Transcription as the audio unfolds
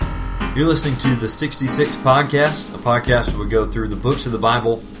You're listening to the 66 Podcast, a podcast where we go through the books of the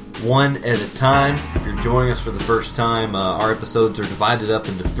Bible one at a time. If you're joining us for the first time, our episodes are divided up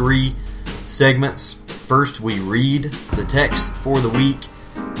into 3 segments. First, we read the text for the week,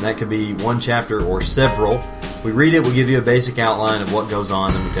 and that could be one chapter or several. We read it, we give you a basic outline of what goes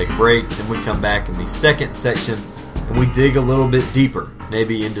on, then we take a break, then we come back in the second section, and we dig a little bit deeper,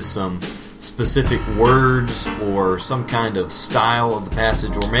 maybe into some specific words or some kind of style of the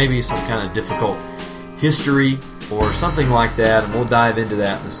passage, or maybe some kind of difficult history or something like that, and we'll dive into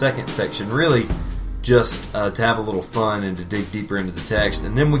that in the second section, really just to have a little fun and to dig deeper into the text.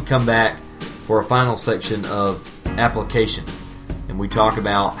 And then we come back for a final section of application, and we talk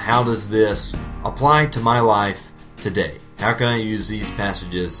about how does this apply to my life today? How can I use these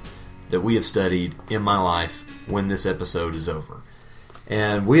passages that we have studied in my life when this episode is over?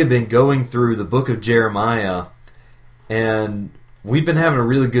 And we have been going through the book of Jeremiah, and we've been having a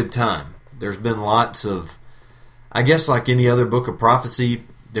really good time. There's been lots of, I guess like any other book of prophecy,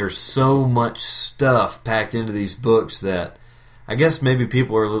 there's so much stuff packed into these books that I guess maybe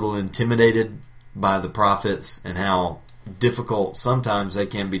people are a little intimidated by the prophets and how difficult sometimes they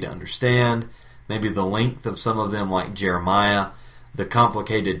can be to understand. Maybe the length of some of them, like Jeremiah, the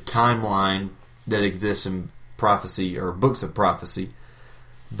complicated timeline that exists in prophecy or books of prophecy.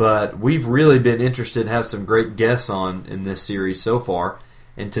 But we've really been interested, have some great guests on in this series so far.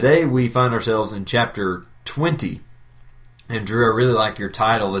 And today we find ourselves in chapter 20. And Drew, I really like your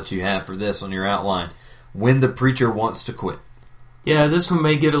title that you have for this on your outline, When the Preacher Wants to Quit. Yeah, this one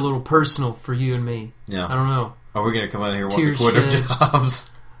may get a little personal for you and me. Yeah. I don't know. Are we going to come out of here wanting to quit our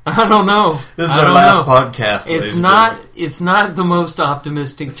jobs? I don't know. This is our last podcast. It's not the most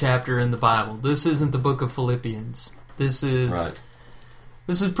optimistic chapter in the Bible. This isn't the book of Philippians. This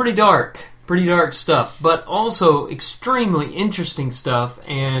is pretty dark stuff, but also extremely interesting stuff,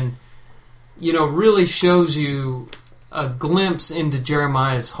 and really shows you a glimpse into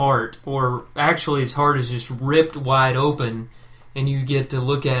Jeremiah's heart, or actually his heart is just ripped wide open, and you get to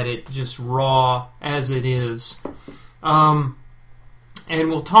look at it just raw as it is. And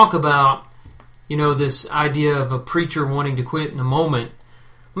we'll talk about, this idea of a preacher wanting to quit in a moment.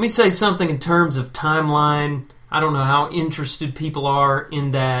 Let me say something in terms of timeline. I don't know how interested people are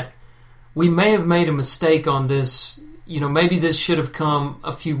in that. We may have made a mistake on this. Maybe this should have come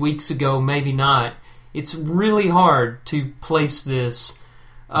a few weeks ago, maybe not. It's really hard to place this.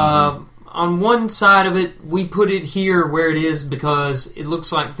 On one side of it, we put it here where it is because it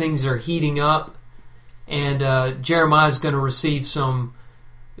looks like things are heating up, and Jeremiah's going to receive some,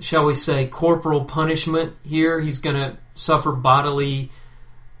 shall we say, corporal punishment here. He's going to suffer bodily,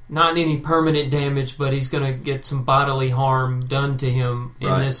 not any permanent damage, but he's going to get some bodily harm done to him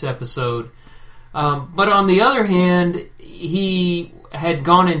in this episode. But on the other hand, he had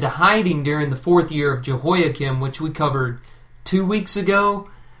gone into hiding during the 4th year of Jehoiakim, which we covered 2 weeks ago.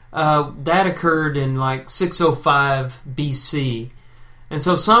 That occurred in 605 BC. And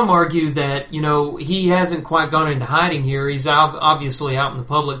so some argue that, he hasn't quite gone into hiding here. He's obviously out in the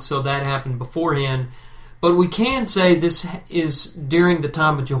public, so that happened beforehand. But we can say this is during the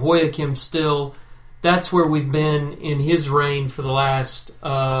time of Jehoiakim still. That's where we've been in his reign for the last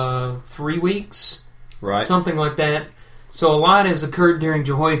 3 weeks. Right. Something like that. So a lot has occurred during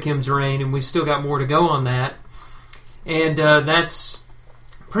Jehoiakim's reign, and we still got more to go on that. And that's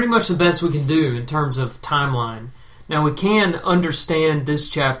pretty much the best we can do in terms of timeline. Now, we can understand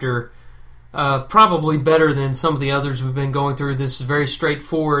this chapter probably better than some of the others we've been going through. This is very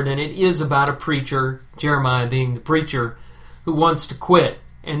straightforward, and it is about a preacher, Jeremiah being the preacher, who wants to quit.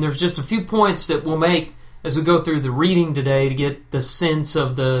 And there's just a few points that we'll make as we go through the reading today to get the sense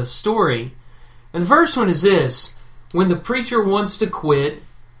of the story. And the first one is this: when the preacher wants to quit,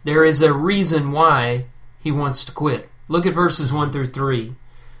 there is a reason why he wants to quit. Look at verses 1 through 3.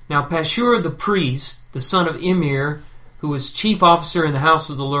 Now Pashur the priest, the son of Immer, who was chief officer in the house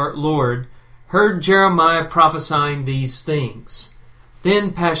of the Lord, heard Jeremiah prophesying these things.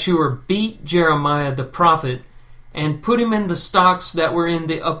 Then Pashur beat Jeremiah the prophet and put him in the stocks that were in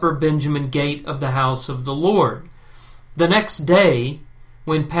the upper Benjamin gate of the house of the Lord. The next day,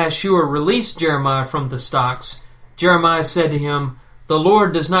 when Pashur released Jeremiah from the stocks, Jeremiah said to him, "The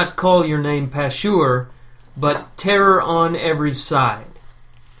Lord does not call your name Pashur, but terror on every side."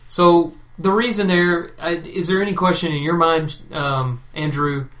 So the reason there, is there any question in your mind,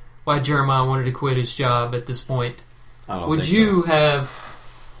 Andrew, why Jeremiah wanted to quit his job at this point? Would you have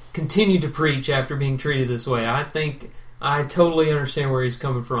continued to preach after being treated this way? I think I totally understand where he's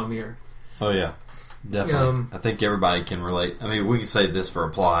coming from here. Oh, yeah. Definitely. I think everybody can relate. I mean, we can say this for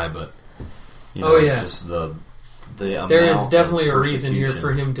apply, but, just the the amount there is definitely of a reason here persecution.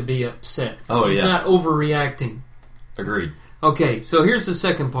 for him to be upset. Oh, He's yeah. not overreacting. Agreed. Okay, so here's the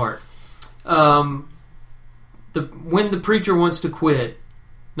second part. When the preacher wants to quit,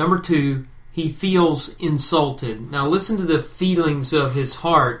 number 2, he feels insulted. Now listen to the feelings of his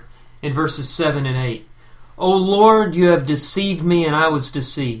heart in verses 7 and 8. O Lord, you have deceived me, and I was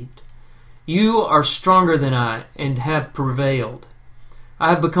deceived. You are stronger than I, and have prevailed. I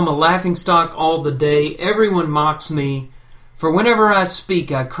have become a laughingstock all the day. Everyone mocks me. For whenever I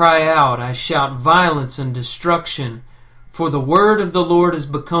speak, I cry out. I shout violence and destruction. For the word of the Lord has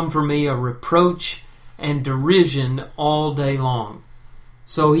become for me a reproach and derision all day long.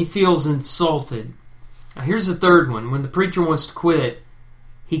 So he feels insulted. Now here's the third one. When the preacher wants to quit,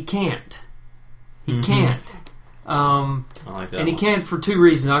 he can't. He can't. I like that And he one. can't for 2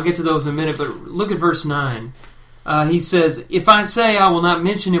 reasons. I'll get to those in a minute, but look at verse 9. He says, If I say I will not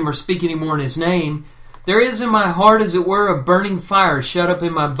mention him or speak any more in his name, there is in my heart, as it were, a burning fire shut up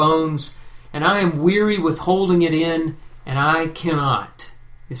in my bones, and I am weary with holding it in, and I cannot.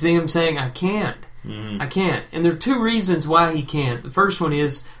 You see him saying, I can't. I can't. And there are 2 reasons why he can't. The first one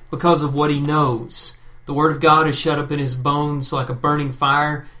is because of what he knows. The Word of God is shut up in his bones like a burning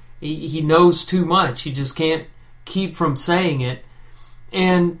fire. He knows too much. He just can't keep from saying it.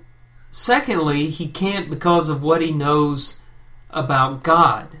 And secondly, he can't because of what he knows about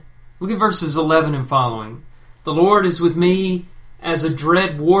God. Look at verses 11 and following. The Lord is with me as a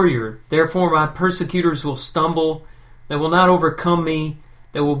dread warrior. Therefore my persecutors will stumble. They will not overcome me.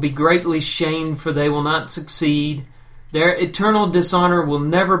 They will be greatly shamed, for they will not succeed. Their eternal dishonor will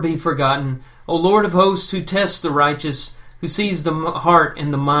never be forgotten. O Lord of hosts, who tests the righteous, who sees the heart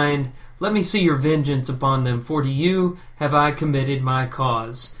and the mind, let me see your vengeance upon them, for to you have I committed my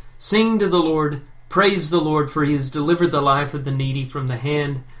cause. Sing to the Lord, praise the Lord, for he has delivered the life of the needy from the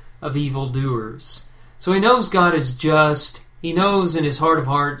hand of evildoers. So he knows God is just. He knows in his heart of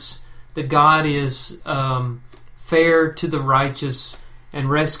hearts that God is fair to the righteous and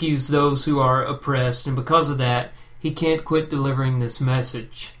rescues those who are oppressed. And because of that, he can't quit delivering this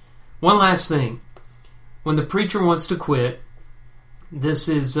message. One last thing. When the preacher wants to quit, this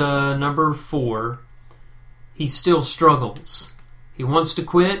is number 4, he still struggles. He wants to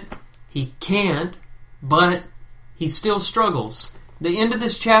quit. He can't, but he still struggles. The end of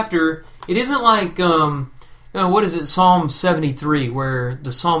this chapter, it isn't like, what is it, Psalm 73, where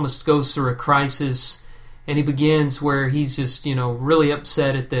the psalmist goes through a crisis, and he begins where he's just, really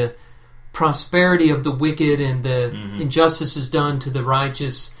upset at the prosperity of the wicked and the injustices done to the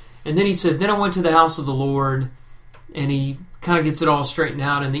righteous. And then he said, then I went to the house of the Lord, and he kind of gets it all straightened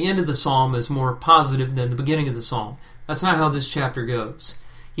out, and the end of the psalm is more positive than the beginning of the psalm. That's not how this chapter goes.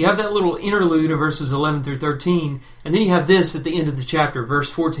 You have that little interlude of verses 11 through 13, and then you have this at the end of the chapter,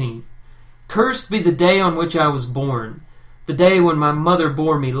 verse 14. Cursed be the day on which I was born, the day when my mother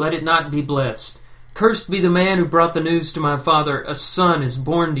bore me, let it not be blessed. Cursed be the man who brought the news to my father, a son is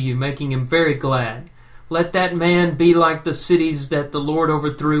born to you, making him very glad. Let that man be like the cities that the Lord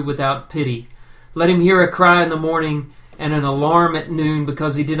overthrew without pity. Let him hear a cry in the morning and an alarm at noon,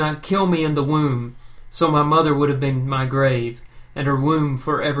 because he did not kill me in the womb. So my mother would have been my grave, and her womb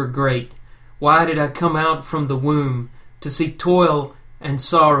forever great. Why did I come out from the womb to see toil and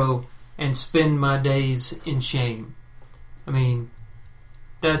sorrow and spend my days in shame? I mean,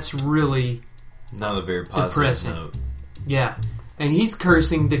 that's really not a very positive depressing. note. Yeah. And he's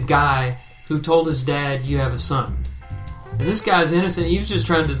cursing the guy who told his dad, you have a son. And this guy's innocent. He was just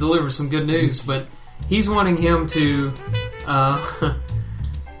trying to deliver some good news, but he's wanting him to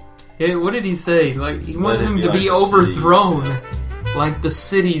what did he say? Like, he wanted him to be overthrown like the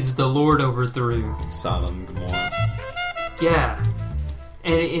cities the Lord overthrew. Sodom, Gomorrah. Yeah.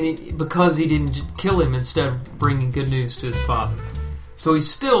 And because he didn't kill him instead of bringing good news to his father. So he's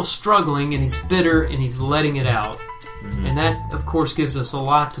still struggling, and he's bitter, and he's letting it out. Mm-hmm. And that, of course, gives us a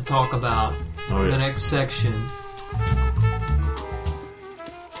lot to talk about in the next section.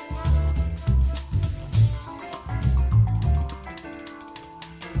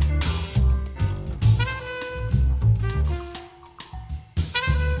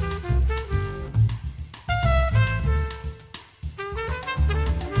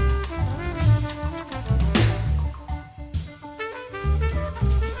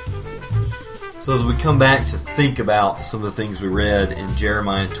 So as we come back to think about some of the things we read in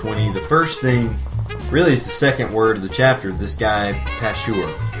Jeremiah 20, the first thing really is the second word of the chapter, this guy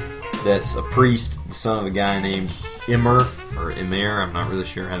Pashur, that's a priest, the son of a guy named Immer, or Immer, I'm not really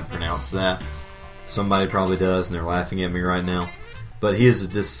sure how to pronounce that. Somebody probably does, and they're laughing at me right now. But he is a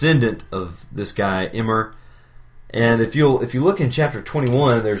descendant of this guy Immer. And if you look in chapter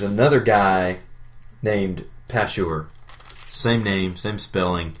 21, there's another guy named Pashur. Same name, same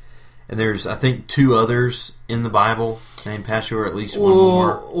spelling. And there's, I think, 2 others in the Bible named Pashur, at least one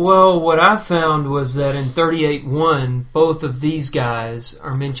more. Well, what I found was that in 38:1, both of these guys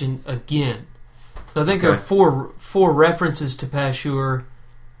are mentioned again. So I think there are four references to Pashur.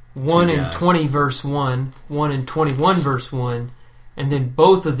 One in 20 verse 1, one in 21 verse 1, and then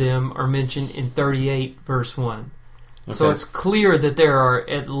both of them are mentioned in 38 verse 1. Okay. So it's clear that there are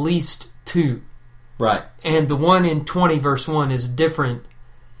at least 2. Right. And the one in 20 verse 1 is different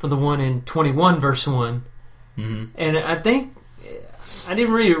from the one in 21 verse 1. Mm-hmm. And I think, I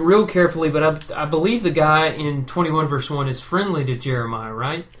didn't read it real carefully, but I believe the guy in 21 verse 1 is friendly to Jeremiah,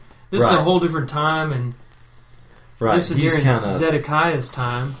 right? This is a whole different time, and this is during Zedekiah's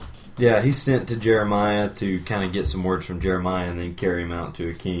time. Yeah, he's sent to Jeremiah to kind of get some words from Jeremiah and then carry him out to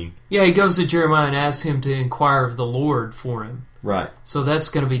a king. Yeah, he goes to Jeremiah and asks him to inquire of the Lord for him. Right. So that's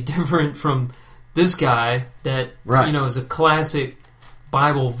going to be different from this guy that, is a classic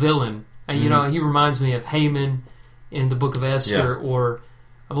Bible villain. And, he reminds me of Haman in the book of Esther, or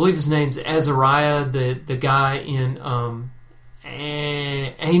I believe his name's Azariah, the guy in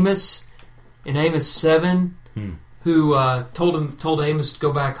Amos 7, who told Amos to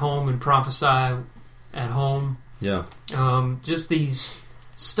go back home and prophesy at home. Yeah. Just these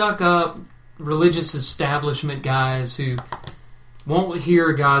stuck-up religious establishment guys who won't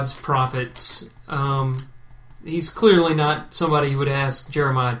hear God's prophets. He's clearly not somebody who would ask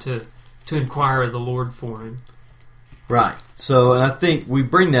Jeremiah to inquire of the Lord for him. Right. So, and I think we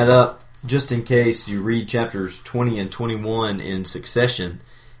bring that up just in case you read chapters 20 and 21 in succession,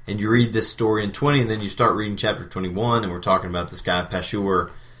 and you read this story in 20, and then you start reading chapter 21, and we're talking about this guy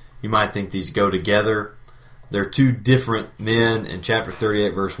Pashur. You might think these go together. They're 2 different men, and chapter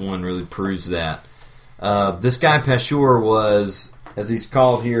 38, verse 1 really proves that. This guy Pashur was, as he's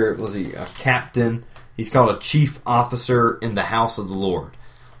called here, was he a captain? He's called a chief officer in the house of the Lord.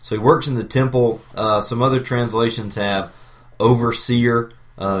 So he works in the temple. Some other translations have overseer.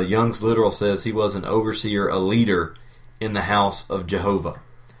 Young's literal says he was an overseer, a leader in the house of Jehovah.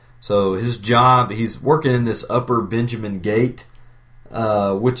 So his job, he's working in this upper Benjamin gate,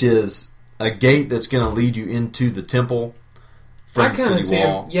 which is a gate that's going to lead you into the temple from the city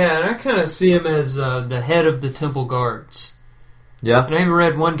wall. And I kind of see him as the head of the temple guards. Yeah. And I even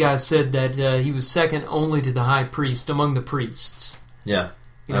read one guy said that he was second only to the high priest among the priests. Yeah.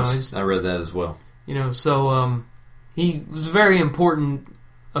 I read that as well. So he was a very important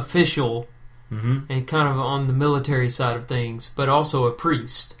official and kind of on the military side of things, but also a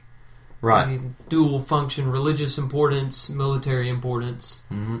priest. Right. So dual function, religious importance, military importance.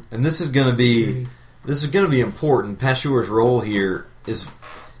 Mm-hmm. And this is going to be important. Pashur's role here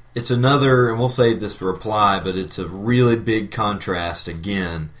it's another, and we'll save this for reply, but it's a really big contrast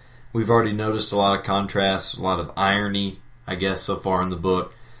again. We've already noticed a lot of contrasts, a lot of irony, I guess, so far in the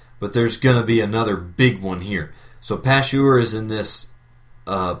book. But there's going to be another big one here. So Pashur is in this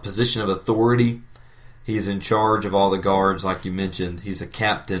position of authority. He's in charge of all the guards, like you mentioned. He's a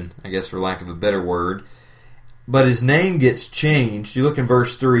captain, I guess for lack of a better word. But his name gets changed. You look in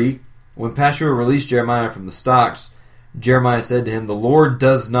verse 3. When Pashur released Jeremiah from the stocks, Jeremiah said to him, "The Lord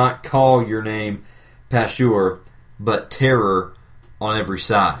does not call your name Pashur, but terror on every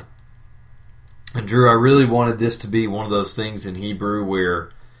side." And Drew, I really wanted this to be one of those things in Hebrew where,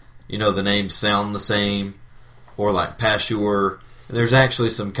 the names sound the same, or like Pashur. And there's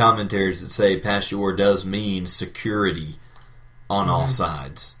actually some commentaries that say Pashur does mean security on all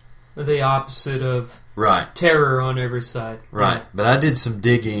sides. The opposite of right. terror on every side. Right. Yeah. But I did some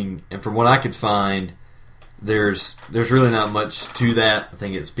digging, and from what I could find, there's really not much to that. I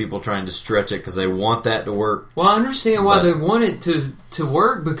think it's people trying to stretch it because they want that to work. Well, I understand why they want it to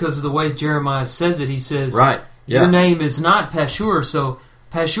work because of the way Jeremiah says it. He says, your name is not Pashur, so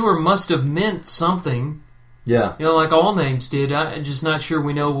Pashur must have meant something. Yeah. Like all names did. I'm just not sure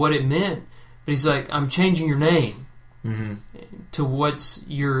we know what it meant. But he's like, I'm changing your name because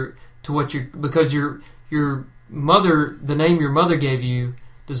your mother, the name your mother gave you,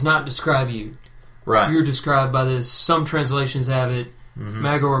 does not describe you. Right. You're described by this. Some translations have it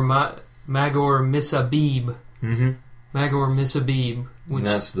Magor Misabib. Mm-hmm. Magor Misabib, which and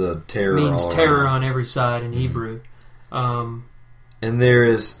that's the terror. Means terror on every side in Hebrew. And there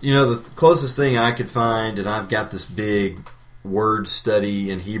is, the closest thing I could find, and I've got this big word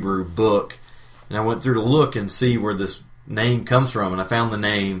study in Hebrew book, and I went through to look and see where this name comes from, and I found the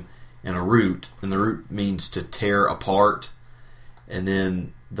name in a root, and the root means to tear apart, and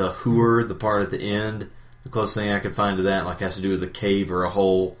then the hur, the part at the end, the closest thing I could find to that, has to do with a cave or a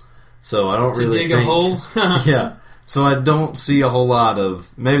hole. So I don't really dig a hole? Yeah. So I don't see a whole lot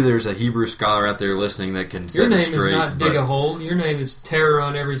of... Maybe there's a Hebrew scholar out there listening that can set Your this name straight. is not dig a hole. Your name is terror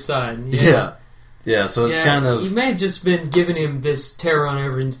on every side. Yeah. Yeah, so it's kind of... You may have just been giving him this terror on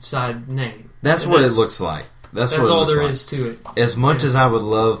every side name. That's what it looks like. That's what all it looks there like. is to it. As much as I would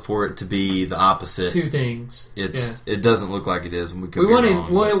love for it to be the opposite... Two things. It doesn't look like it is. And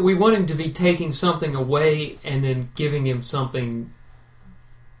we want him to be taking something away and then giving him something...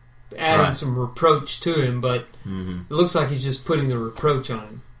 Adding some reproach to him, but it looks like he's just putting the reproach on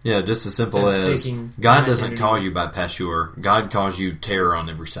him. Yeah, just as simple as God doesn't call you by Pashur. God calls you terror on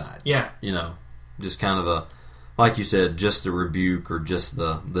every side. Yeah. Just kind of like you said, just the rebuke or just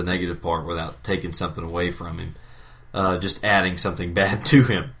the negative part without taking something away from him. Just adding something bad to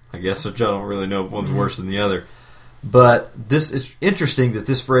him, I guess, which I don't really know if one's worse than the other. But it's interesting that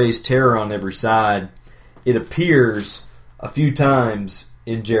this phrase, terror on every side, it appears a few times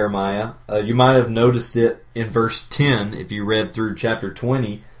in Jeremiah. You might have noticed it in verse 10 if you read through chapter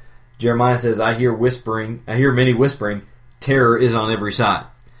 20. Jeremiah says, I hear many whispering, terror is on every side.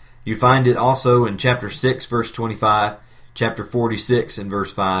 You find it also in chapter 6, verse 25, chapter 46 and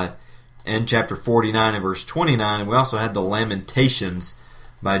verse 5, and chapter 49 and verse 29. And we also had the Lamentations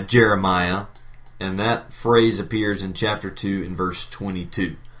by Jeremiah, and that phrase appears in chapter 2 and verse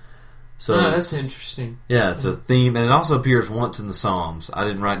 22. So that's interesting. Yeah, it's a theme, and it also appears once in the Psalms. I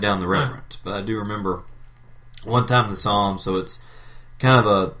didn't write down the reference, but I do remember one time in the Psalms, so it's kind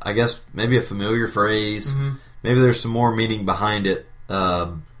of maybe a familiar phrase. Maybe there's some more meaning behind it.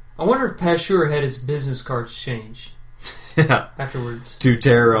 I wonder if Pashur had his business cards changed afterwards. To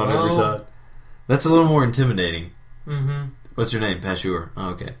terror on every side. That's a little more intimidating. Mm-hmm. What's your name? Pashur. Oh,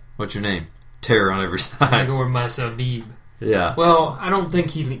 okay. What's your name? Terror on every side. I go with Masabib. Yeah. Well, I don't think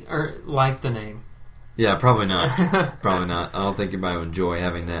he liked the name. Yeah, probably not. Probably not. I don't think anybody would enjoy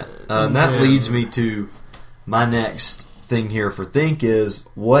having that. And that leads me to my next thing here for think is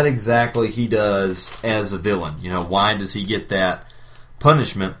what exactly he does as a villain. Why does he get that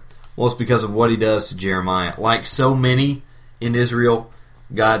punishment? Well, it's because of what he does to Jeremiah. Like so many in Israel,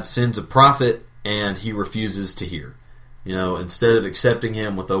 God sends a prophet and he refuses to hear. Instead of accepting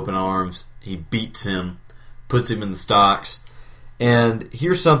him with open arms, he beats him, puts him in the stocks. And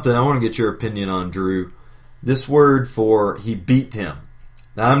here's something I want to get your opinion on, Drew. This word for he beat him.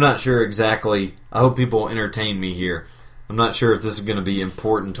 Now, I'm not sure exactly. I hope people will entertain me here. I'm not sure if this is going to be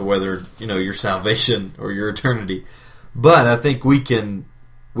important to whether, your salvation or your eternity. But I think we can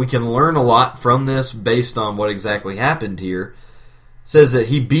learn a lot from this based on what exactly happened here. It says that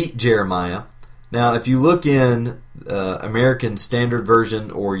he beat Jeremiah. Now, if you look in American Standard Version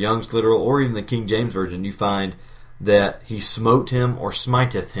or Young's Literal or even the King James Version, you find that he smote him or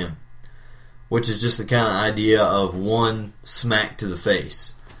smiteth him, which is just the kind of idea of one smack to the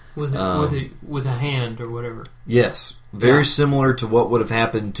face. With a hand or whatever. Yes. Very similar to what would have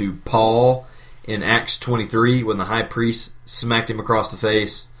happened to Paul in Acts 23 when the high priest smacked him across the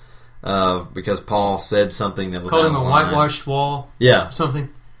face because Paul said something that was called him a whitewashed wall. Yeah. Something.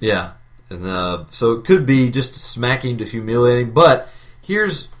 Yeah. And so it could be just smacking to humiliating. But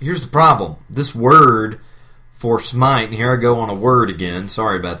here's the problem. This word for smite, and here I go on a word again.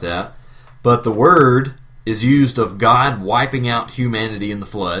 Sorry about that. But the word is used of God wiping out humanity in the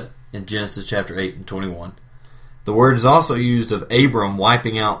flood in Genesis chapter 8 and 21. The word is also used of Abram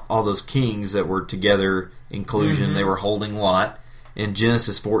wiping out all those kings that were together in collusion. Mm-hmm. They were holding Lot in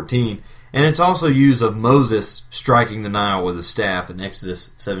Genesis 14. And it's also used of Moses striking the Nile with his staff in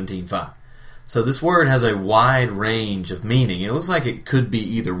Exodus 17:5. So this word has a wide range of meaning. It looks like it could be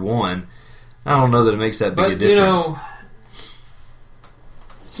either one. I don't know that it makes that big a difference.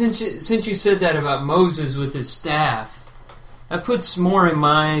 Since you said that about Moses with his staff, that puts more in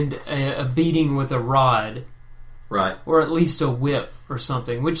mind a beating with a rod. Right. Or at least a whip or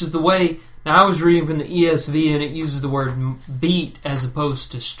something, which is the way... Now, I was reading from the ESV, and it uses the word beat as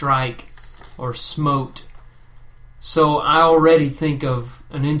opposed to strike or smote. So I already think of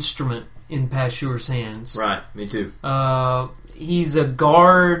an instrument in Pashur's hands. Right, me too. He's a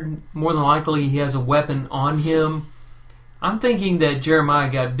guard. More than likely, he has a weapon on him. I'm thinking that Jeremiah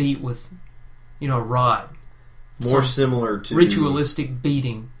got beat with, a rod. More similar to... ritualistic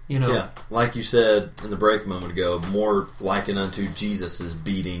beating, Yeah, like you said in the break a moment ago, more likened unto Jesus'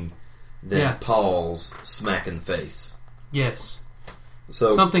 beating than Paul's smack in the face. Yes.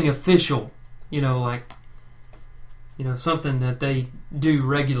 So something official, something that they do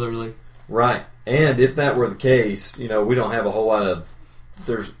regularly. Right. And if that were the case, we don't have a whole lot of...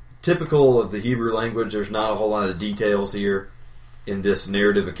 There's typical of the Hebrew language, there's not a whole lot of details here in this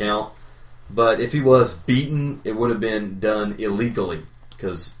narrative account. But if he was beaten, it would have been done illegally.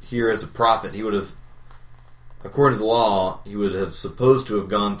 Because here as a prophet, he would have according to the law, he would have supposed to have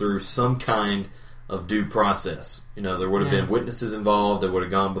gone through some kind of due process. There would have been witnesses involved that would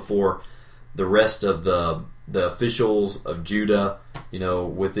have gone before the rest of the officials of Judah,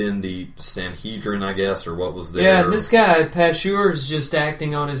 within the Sanhedrin, I guess, or what was there. Yeah, this guy, Pashur, is just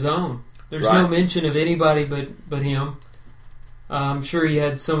acting on his own. There's no mention of anybody but him. I'm sure he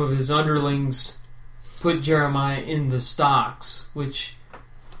had some of his underlings put Jeremiah in the stocks, which,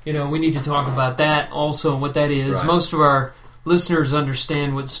 we need to talk about that also, and what that is. Right. Most of our listeners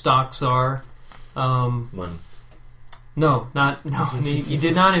understand what stocks are. Money. No. You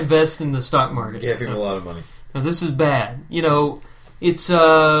did not invest in the stock market. Gave him a lot of money. Now, this is bad. It's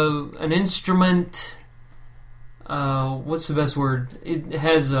an instrument. What's the best word? It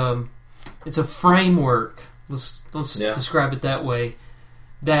has it's a framework. Let's describe it that way.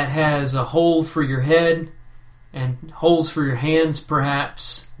 That has a hole for your head and holes for your hands,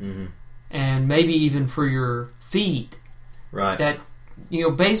 perhaps, and maybe even for your feet. Right. That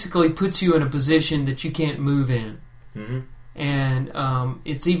basically puts you in a position that you can't move in, and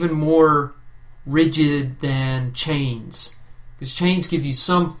it's even more rigid than chains. Because chains give you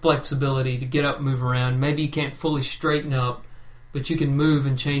some flexibility to get up and move around. Maybe you can't fully straighten up, but you can move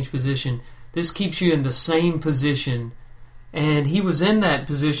and change position. This keeps you in the same position. And he was in that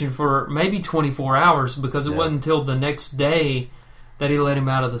position for maybe 24 hours because it wasn't until the next day that he let him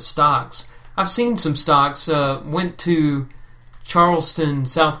out of the stocks. I've seen some stocks. Went to Charleston,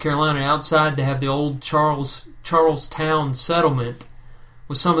 South Carolina, outside to have the old Charlestown settlement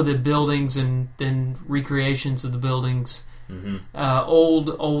with some of the buildings and then recreations of the buildings.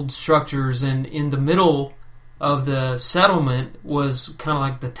 Old structures, and in the middle of the settlement was kind of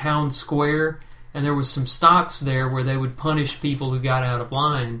like the town square, and there was some stocks there where they would punish people who got out of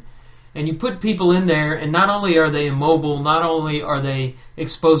line. And you put people in there, and not only are they immobile, not only are they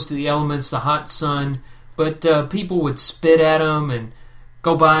exposed to the elements, the hot sun, but people would spit at them and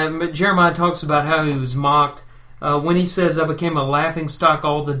go by. Jeremiah talks about how he was mocked. When he says, I became a laughingstock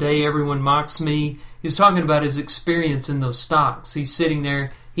all the day, everyone mocks me, he was talking about his experience in those stocks. He's sitting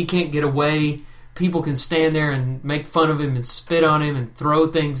there, he can't get away. People can stand there and make fun of him and spit on him and throw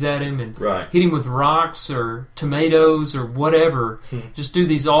things at him and hit him with rocks or tomatoes or whatever. Just do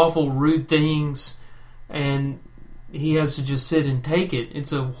these awful, rude things, and he has to just sit and take it.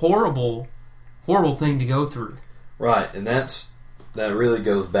 It's a horrible, horrible thing to go through. Right, and that really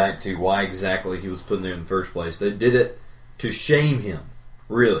goes back to why exactly he was put in there in the first place. They did it to shame him,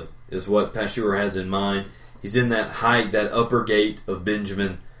 really, is what Pashur has in mind. He's in that height, that upper gate of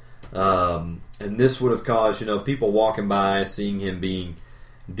Benjamin, and this would have caused, people walking by, seeing him being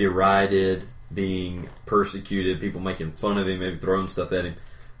derided, being persecuted, people making fun of him, maybe throwing stuff at him,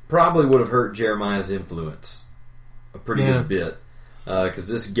 probably would have hurt Jeremiah's influence a pretty good bit. Because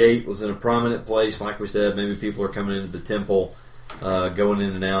this gate was in a prominent place, like we said, maybe people are coming into the temple, going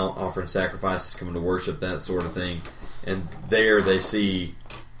in and out, offering sacrifices, coming to worship, that sort of thing. And there they see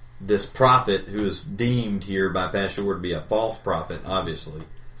this prophet who is deemed here by Pashur to be a false prophet, obviously.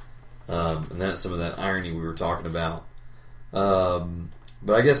 And that's some of that irony we were talking about.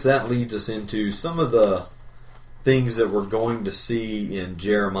 But I guess that leads us into some of the things that we're going to see in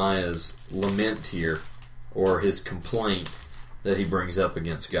Jeremiah's lament here, or his complaint that he brings up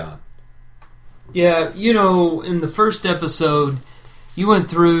against God. Yeah, in the first episode, you went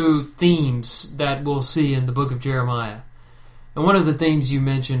through themes that we'll see in the book of Jeremiah. And one of the themes you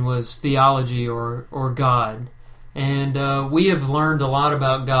mentioned was theology or God. And we have learned a lot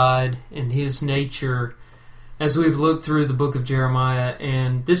about God and His nature as we've looked through the book of Jeremiah.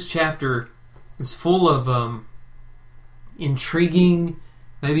 And this chapter is full of intriguing,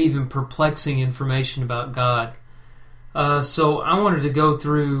 maybe even perplexing information about God. So I wanted to go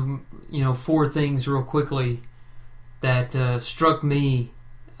through, 4 things real quickly that struck me,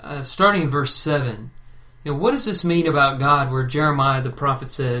 starting in verse 7. What does this mean about God, where Jeremiah the prophet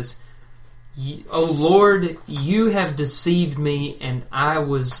says, O Lord, you have deceived me, and I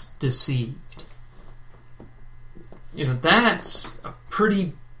was deceived. That's a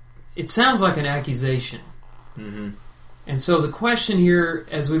pretty... It sounds like an accusation. Mm-hmm. And so the question here,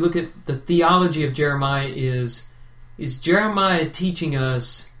 as we look at the theology of Jeremiah, is Jeremiah teaching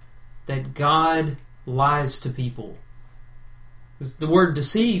us that God lies to people? Because the word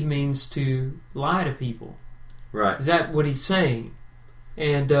deceive means to lie to people. Right. Is that what he's saying?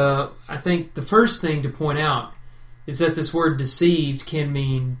 And I think the first thing to point out is that this word deceived can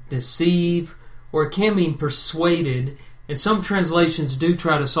mean deceive, or it can mean persuaded. And some translations do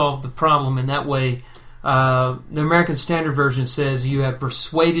try to solve the problem in that way. The American Standard Version says, you have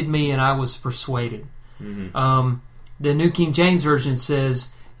persuaded me and I was persuaded. Mm-hmm. The New King James Version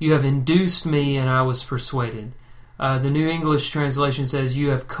says, You have induced me, and I was persuaded. The New English translation says,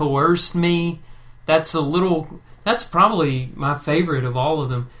 you have coerced me. That's probably my favorite of all of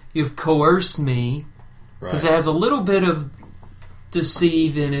them. You have coerced me, because it has a little bit of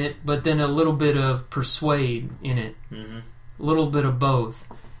deceive in it, but then a little bit of persuade in it. Mm-hmm. A little bit of both.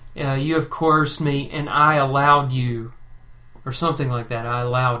 You have coerced me, and I allowed you, or something like that. I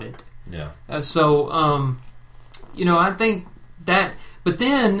allowed it. Yeah. I think that. But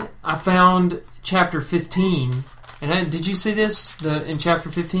then I found chapter 15, and did you see this in chapter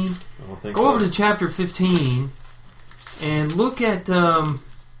 15? I don't think Go over to chapter 15 and look at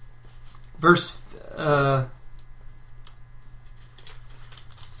verse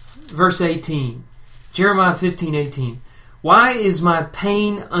 18. Jeremiah 15:18. Why is my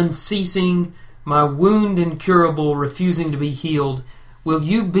pain unceasing, my wound incurable, refusing to be healed? Will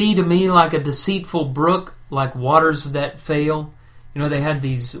you be to me like a deceitful brook, like waters that fail? You know, they had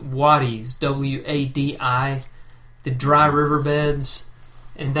these wadis, W-A-D-I, the dry riverbeds,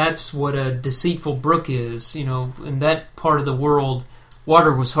 and that's what a deceitful brook is. You know, in that part of the world,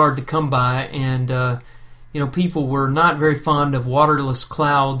 water was hard to come by, and people were not very fond of waterless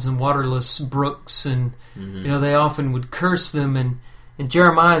clouds and waterless brooks, and they often would curse them. And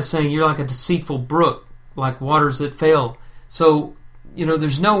Jeremiah is saying, you're like a deceitful brook, like waters that fail. So,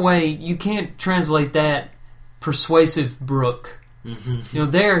 there's no way, you can't translate that persuasive brook.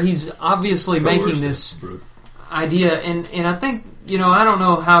 Mm-hmm. There he's obviously making this brook idea, and I think, I don't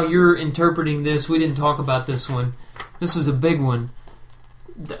know how you're interpreting this. We didn't talk about this one. This is a big one.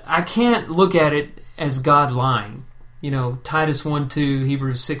 I can't look at it as God lying. Titus 1:2,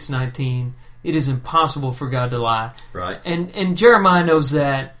 Hebrews 6:19. It is impossible for God to lie. Right. And Jeremiah knows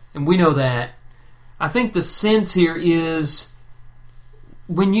that, and we know that. I think the sense here is,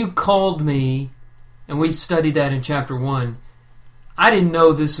 when you called me, and we studied that in chapter 1, I didn't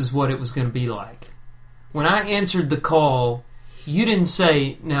know this is what it was going to be like. When I answered the call, you didn't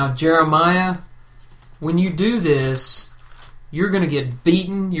say, now Jeremiah, when you do this, you're going to get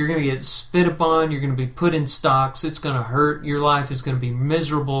beaten, you're going to get spit upon, you're going to be put in stocks, it's going to hurt, your life is going to be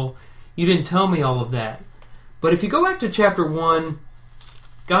miserable. You didn't tell me all of that. But if you go back to chapter 1,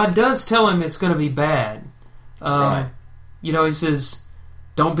 God does tell him it's going to be bad. Right. He says,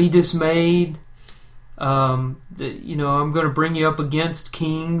 don't be dismayed. I'm going to bring you up against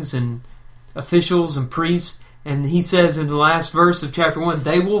kings and officials and priests. And he says in the last verse of chapter 1,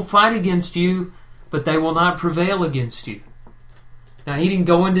 they will fight against you, but they will not prevail against you. Now, he didn't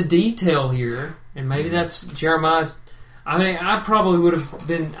go into detail here, and maybe that's Jeremiah's. I probably would have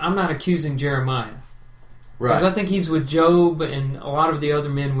been. I'm not accusing Jeremiah. Right. Because I think he's with Job and a lot of the other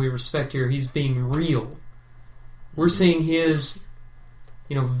men we respect here. He's being real. We're seeing his,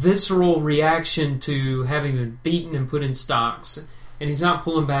 visceral reaction to having been beaten and put in stocks, and he's not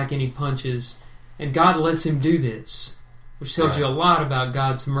pulling back any punches. And God lets him do this, which tells you a lot about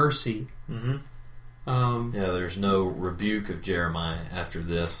God's mercy. Mm-hmm. There's no rebuke of Jeremiah after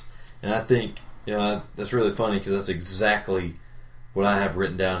this. And I think, that's really funny, because that's exactly what I have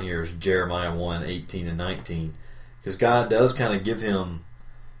written down here is Jeremiah 1:18 and 19. Because God does kind of give him,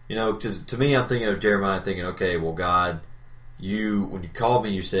 to me, I'm thinking of Jeremiah thinking, okay, well, God, when you called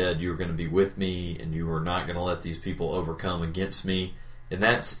me, you said you were going to be with me, and you were not going to let these people overcome against me. And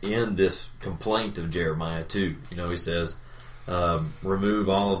that's in this complaint of Jeremiah too. He says, remove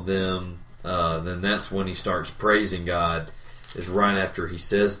all of them. Then that's when he starts praising God, is right after he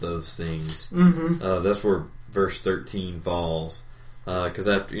says those things. Mm-hmm. That's where verse 13 falls. Because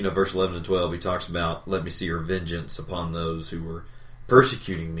after, verse 11 and 12, he talks about, let me see your vengeance upon those who were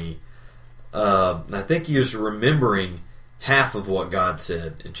persecuting me. And I think he is remembering half of what God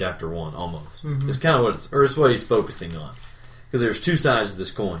said in chapter 1, almost. Mm-hmm. It's kind of it's what he's focusing on. Because there's two sides of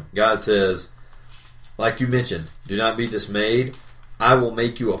this coin. God says, like you mentioned, do not be dismayed. I will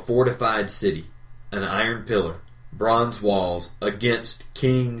make you a fortified city, an iron pillar, bronze walls against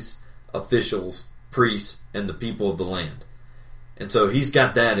kings, officials, priests, and the people of the land. And so he's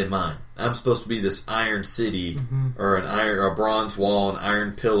got that in mind. I'm supposed to be this iron city, or a bronze wall, an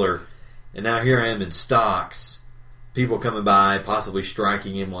iron pillar, and now here I am in stocks. People coming by, possibly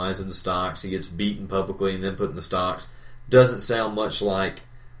striking him while he's in the stocks. He gets beaten publicly and then put in the stocks. Doesn't sound much like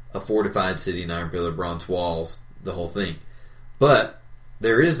a fortified city, an iron pillar, bronze walls, the whole thing. But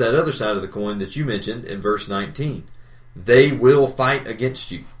there is that other side of the coin that you mentioned in verse 19. They will fight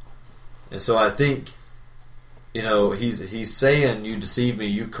against you. And so I think, he's saying, you deceive me,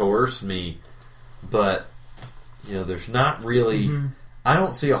 you coerce me, but, there's not really, I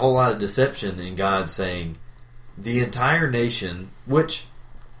don't see a whole lot of deception in God saying, the entire nation,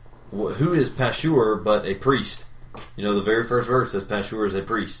 who is Pashur but a priest? The very first verse says Pashur is a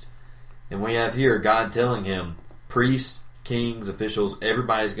priest. And we have here God telling him, priests, kings, officials,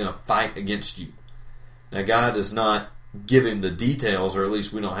 everybody's going to fight against you. Now God does not give him the details, or at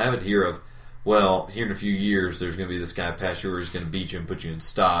least we don't have it here, of, well, here in a few years there's going to be this guy Pashur who's going to beat you and put you in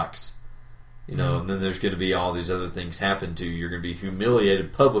stocks. And then there's going to be all these other things happen to you. You're going to be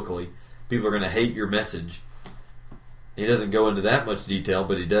humiliated publicly. People are going to hate your message. He doesn't go into that much detail,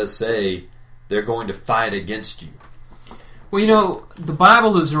 but he does say they're going to fight against you. Well, the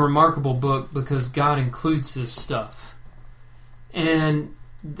Bible is a remarkable book because God includes this stuff. And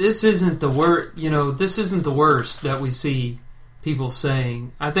this isn't the this isn't the worst that we see people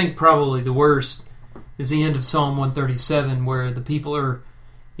saying. I think probably the worst is the end of Psalm 137, where the people are,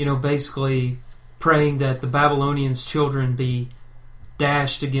 basically praying that the Babylonians' children be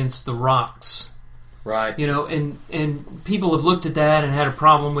dashed against the rocks. Right. And people have looked at that and had a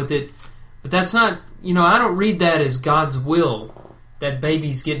problem with it. But that's not, I don't read that as God's will, that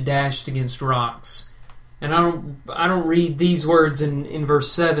babies get dashed against rocks. And I don't read these words in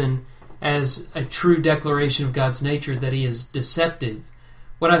verse 7 as a true declaration of God's nature, that he is deceptive.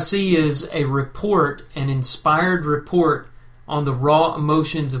 What I see is a report, an inspired report on the raw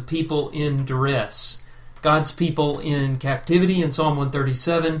emotions of people in duress. God's people in captivity in Psalm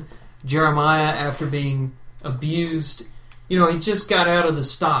 137, Jeremiah after being abused. He just got out of the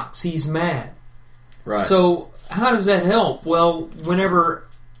stocks. He's mad. Right. So how does that help? Well, whenever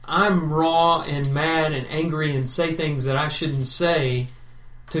I'm raw and mad and angry and say things that I shouldn't say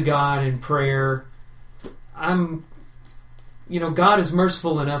to God in prayer, God is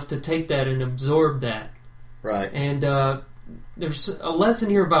merciful enough to take that and absorb that. Right. And there's a lesson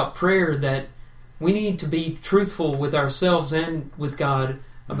here about prayer, that we need to be truthful with ourselves and with God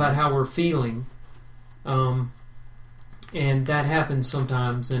about how we're feeling. And that happens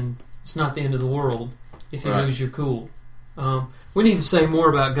sometimes, and it's not the end of the world if you lose your cool. We need to say more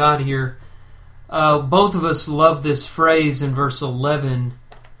about God here. Both of us love this phrase in verse 11.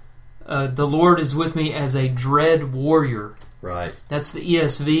 The Lord is with me as a dread warrior. Right. That's the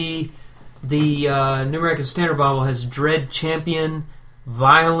ESV. The New American Standard Bible has dread champion,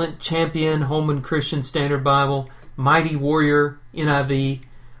 violent champion, Holman Christian Standard Bible, mighty warrior, NIV.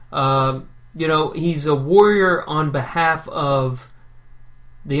 He's a warrior on behalf of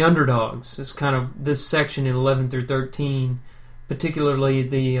the underdogs. It's kind of this section in 11 through 13, particularly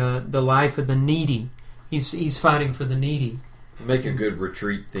the life of the needy. He's fighting for the needy. Make a good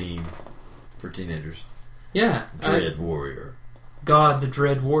retreat theme for teenagers. Yeah. Dread warrior. God, the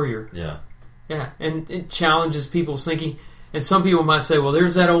dread warrior. Yeah. Yeah, and it challenges people's thinking. And some people might say, well,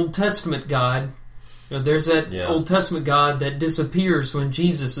 there's that Old Testament God. There's that Old Testament God that disappears when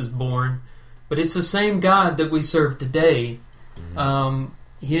Jesus is born. But it's the same God that we serve today. Mm-hmm.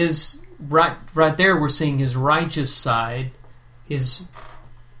 His right there, we're seeing his righteous side, his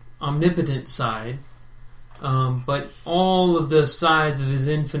omnipotent side. But all of the sides of his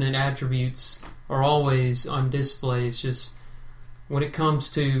infinite attributes are always on display. It's just when it comes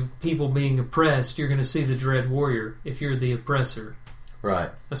to people being oppressed, you're going to see the dread warrior if you're the oppressor. Right.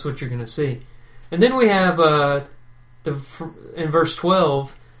 That's what you're going to see. And then we have in verse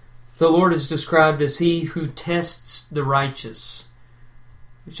 12, the Lord is described as he who tests the righteous,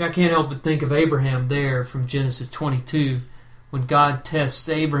 which I can't help but think of Abraham there from Genesis 22, when God tests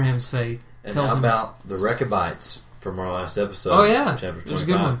Abraham's faith. And how about the Rechabites from our last episode? Oh, yeah. Chapter 25. There's a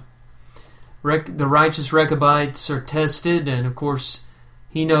good one. The righteous Rechabites are tested, and of course,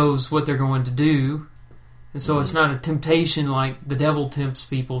 he knows what they're going to do. And so it's not a temptation like the devil tempts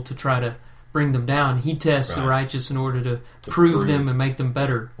people to try to bring them down. He tests the righteous in order to prove them and make them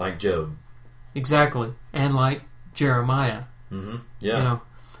better. Like Job. Exactly. And like Jeremiah. Mm-hmm. Yeah.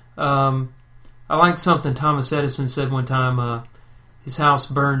 I like something Thomas Edison said one time. His house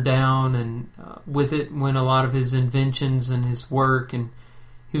burned down, and with it went a lot of his inventions and his work, and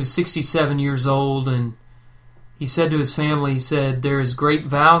he was 67 years old, and he said to his family, he said, "There is great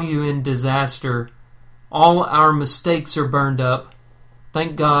value in disaster. All our mistakes are burned up.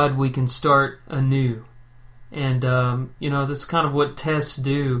 Thank God we can start anew." And, that's kind of what tests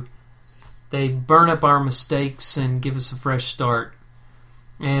do. They burn up our mistakes and give us a fresh start.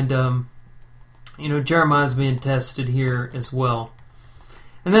 And, Jeremiah's being tested here as well.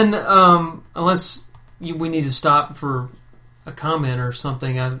 And then, unless we need to stop for a comment or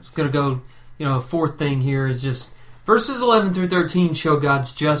something, I was going to go, a fourth thing here is just verses 11 through 13 show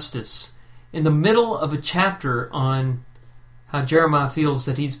God's justice. In the middle of a chapter on how Jeremiah feels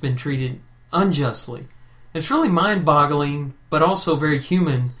that he's been treated unjustly. It's really mind-boggling, but also very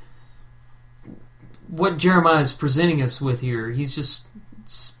human, what Jeremiah is presenting us with here. He's just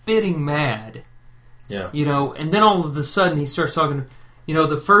spitting mad. Yeah. And then all of a sudden he starts talking,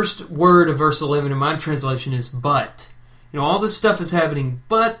 the first word of verse 11 in my translation is but. All this stuff is happening,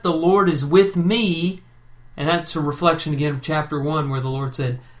 but the Lord is with me. And that's a reflection again of chapter 1 where the Lord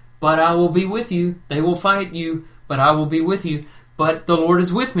said, but I will be with you. They will fight you, but I will be with you. But the Lord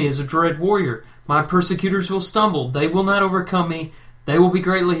is with me as a dread warrior. My persecutors will stumble. They will not overcome me. They will be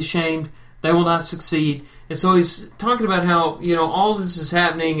greatly ashamed. They will not succeed. And so he's talking about how, all this is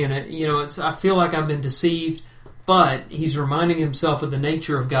happening and, I feel like I've been deceived. But he's reminding himself of the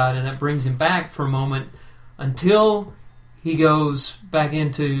nature of God, and that brings him back for a moment until he goes back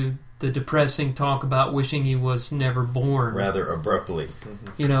into the depressing talk about wishing he was never born. Rather abruptly.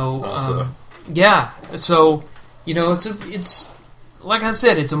 Yeah. So, it's like I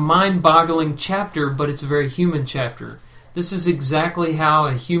said, it's a mind-boggling chapter, but it's a very human chapter. This is exactly how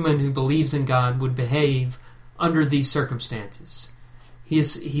a human who believes in God would behave under these circumstances.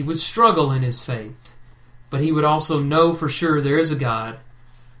 He would struggle in his faith, but he would also know for sure there is a God.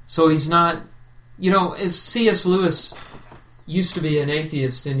 So he's not, as C.S. Lewis used to be an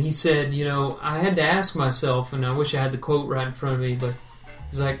atheist, and he said, I had to ask myself, and I wish I had the quote right in front of me, but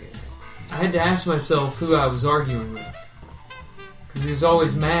he's like, I had to ask myself who I was arguing with. Because he was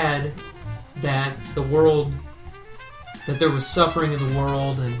always mad that the world, that there was suffering in the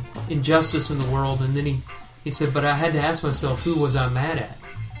world and injustice in the world, and then he said, but I had to ask myself, who was I mad at?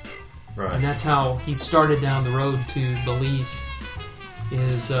 Right. And that's how he started down the road to belief,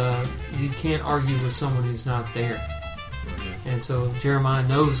 is you can't argue with someone who's not there. Mm-hmm. And so Jeremiah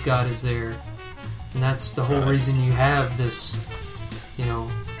knows God is there, and that's the whole reason you have this,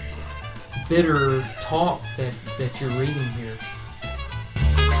 bitter talk that you're reading here.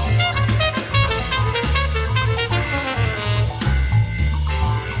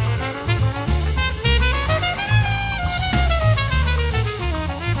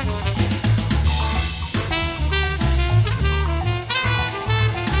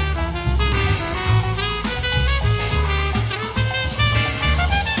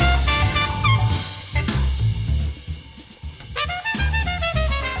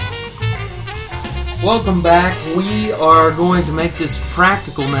 Welcome back. We are going to make this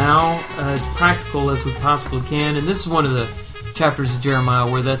practical now, as practical as we possibly can. And this is one of the chapters of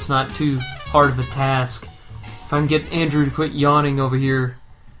Jeremiah where that's not too hard of a task. If I can get Andrew to quit yawning over here.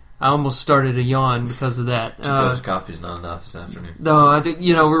 I almost started a yawn because of that. 2 cups of coffee is not enough this afternoon. No, I think,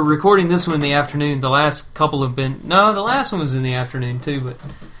 we're recording this one in the afternoon. The last couple have been... No, the last one was in the afternoon too, but...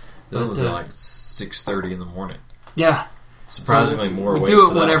 That was at like 6:30 in the morning. Yeah. Surprisingly so more we awake do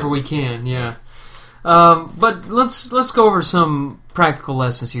it for whenever that. we can, yeah. But let's go over some practical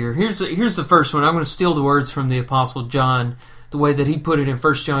lessons here. Here's the first one. I'm going to steal the words from the Apostle John, the way that he put it in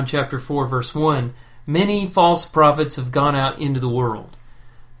 1 John chapter 4, verse 1. Many false prophets have gone out into the world.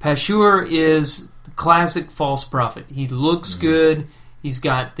 Pashur is the classic false prophet. He looks good. He's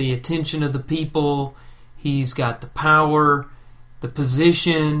got the attention of the people. He's got the power, the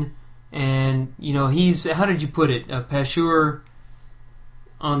position, and he's, how did you put it? Pashur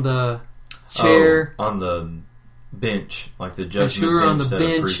on the chair, on the bench, like the judgment Pashur bench on the that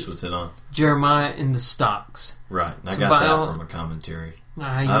bench, a priest would sit on. Jeremiah in the stocks. Right, and I So got by that all- from a commentary.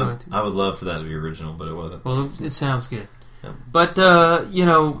 I I would love for that to be original, but it wasn't. Well, it sounds good. Yeah. But,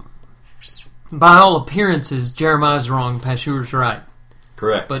 by all appearances, Jeremiah's wrong, Pashur's right.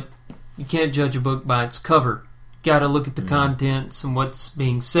 Correct. But you can't judge a book by its cover. Got to look at the contents and what's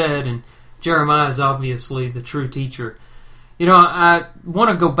being said, and Jeremiah is obviously the true teacher. I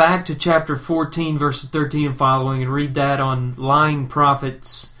want to go back to chapter 14, verses 13 and following, and read that on lying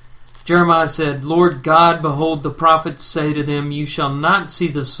prophets. Jeremiah said, Lord God, behold, the prophets say to them, you shall not see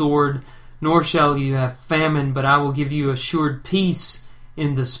the sword, nor shall you have famine, but I will give you assured peace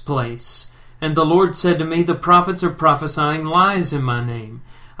in this place. And the Lord said to me, the prophets are prophesying lies in my name.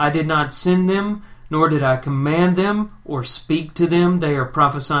 I did not send them, nor did I command them or speak to them. They are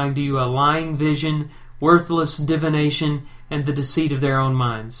prophesying to you a lying vision, worthless divination, and the deceit of their own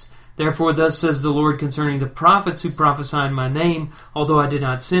minds. Therefore, thus says the Lord concerning the prophets who prophesy in my name, although I did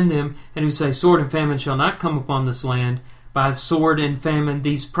not send them, and who say, sword and famine shall not come upon this land. By sword and famine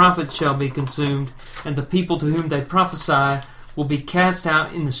these prophets shall be consumed, and the people to whom they prophesy will be cast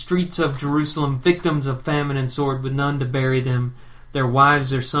out in the streets of Jerusalem, victims of famine and sword, with none to bury them, their wives,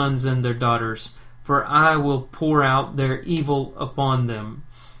 their sons, and their daughters. For I will pour out their evil upon them.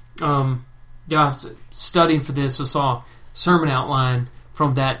 I was studying for this. I saw a sermon outline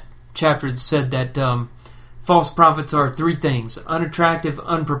from that chapter that said that false prophets are three things: unattractive,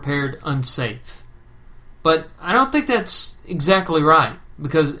 unprepared, unsafe. But I don't think that's exactly right,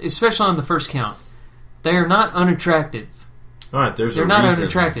 because especially on the first count, they are not unattractive. All right, They're not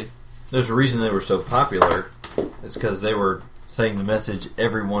unattractive. there's a reason they were so popular. It's because they were saying the message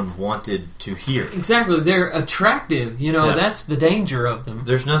everyone wanted to hear. Exactly. They're attractive. That's the danger of them.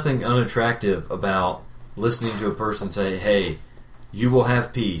 There's nothing unattractive about listening to a person say, hey, you will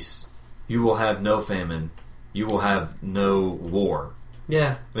have peace. You will have no famine. You will have no war.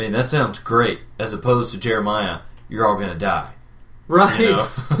 Yeah. I mean, that sounds great. As opposed to Jeremiah, you're all going to die. Right.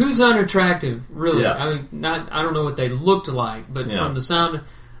 Who's unattractive, really? Yeah. I mean, I don't know what they looked like, but Yeah. from the sound,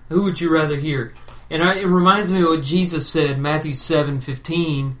 who would you rather hear? And it reminds me of what Jesus said, Matthew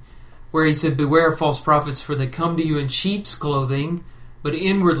 7:15, where he said, beware of false prophets, for they come to you in sheep's clothing, but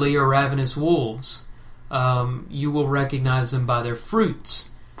inwardly are ravenous wolves. You will recognize them by their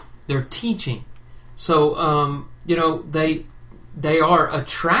fruits, their teaching. So, they are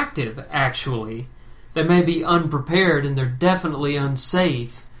attractive, actually. They may be unprepared, and they're definitely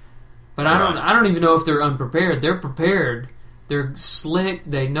unsafe. But I don't even know if they're unprepared. They're prepared. They're slick.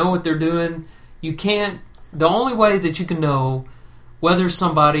 They know what they're doing. You can't. The only way that you can know whether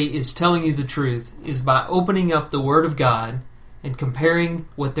somebody is telling you the truth is by opening up the Word of God and comparing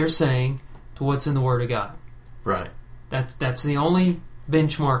what they're saying to what's in the Word of God. Right. That's the only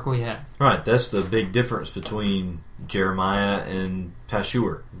benchmark we have. Right. That's the big difference between Jeremiah and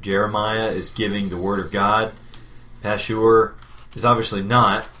Pashur. Jeremiah is giving the Word of God. Pashur is obviously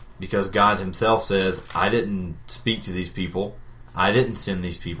not, because God himself says, I didn't speak to these people. I didn't send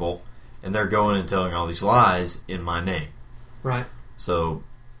these people. And they're going and telling all these lies in my name. Right. So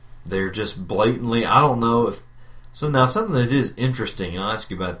they're just blatantly, I don't know if... So now something that is interesting, and I'll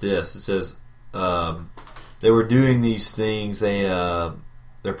ask you about this. It says they were doing these things. They're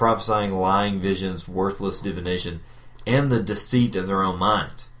prophesying lying visions, worthless divination, and the deceit of their own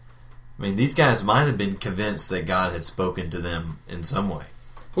minds. I mean, these guys might have been convinced that God had spoken to them in some way.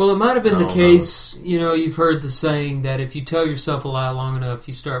 Well, it might have been the case, you've heard the saying that if you tell yourself a lie long enough,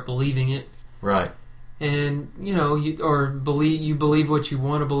 you start believing it. Right. And, you believe what you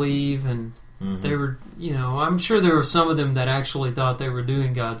want to believe, and they were, I'm sure there were some of them that actually thought they were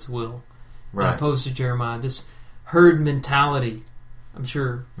doing God's will. Right. Opposed to Jeremiah. This herd mentality, I'm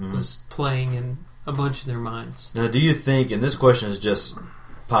sure, was playing in a bunch of their minds. Now, do you think, and this question is just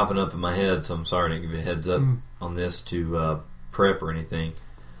popping up in my head, so I'm sorry to give you a heads up on this to prep or anything,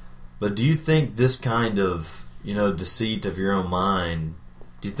 but do you think this kind of, deceit of your own mind,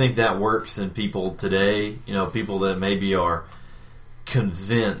 do you think that works in people today? People that maybe are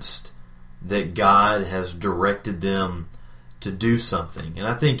convinced that God has directed them to do something. And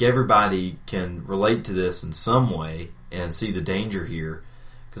I think everybody can relate to this in some way and see the danger here.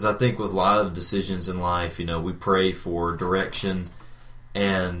 Because I think with a lot of decisions in life, we pray for direction,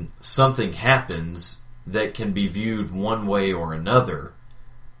 and something happens that can be viewed one way or another,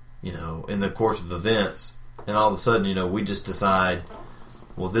 in the course of events. And all of a sudden, we just decide,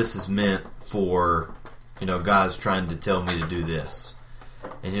 well, this is meant for, God's trying to tell me to do this.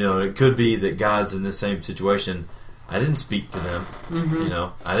 And, it could be that God's in this same situation. I didn't speak to them.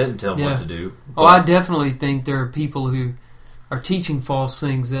 I didn't tell them what to do. Oh, I definitely think there are people who are teaching false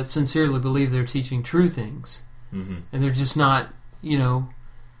things that sincerely believe they're teaching true things. And they're just not,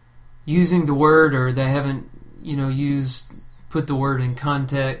 using the word, or they haven't, put the word in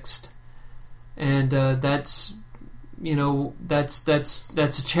context. And that's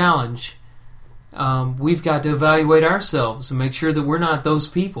a challenge. We've got to evaluate ourselves and make sure that we're not those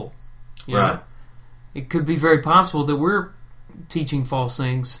people. Right. It could be very possible that we're teaching false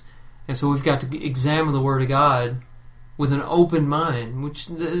things, and so we've got to examine the Word of God with an open mind, which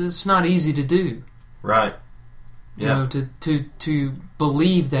it's not easy to do. Right. Yeah. To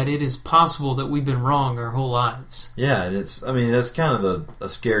believe that it is possible that we've been wrong our whole lives. Yeah, and that's kind of a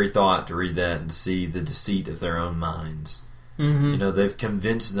scary thought to read that and to see the deceit of their own minds. They've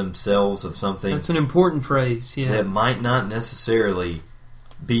convinced themselves of something. That's an important phrase, yeah. That might not necessarily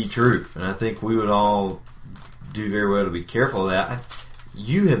be true. And I think we would all do very well to be careful of that.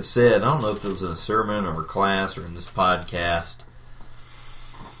 You have said, I don't know if it was in a sermon or a class or in this podcast,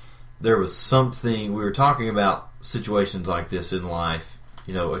 there was something, we were talking about situations like this in life,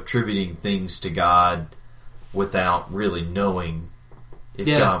 attributing things to God without really knowing if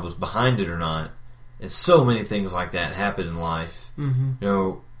God was behind it or not. And so many things like that happen in life.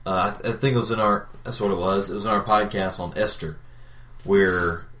 I think it was that's what it was. It was in our podcast on Esther,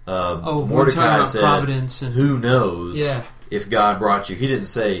 where Mordecai said, Providence and, who knows if God brought you. He didn't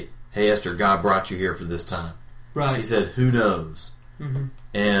say, hey, Esther, God brought you here for this time. Right. He said, who knows?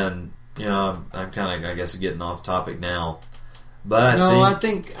 And, I'm kind of, I guess, getting off topic now. But I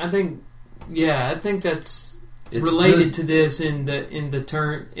think that's related to this in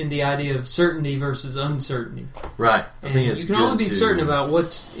the idea of certainty versus uncertainty. Right. I think it's you can only be certain about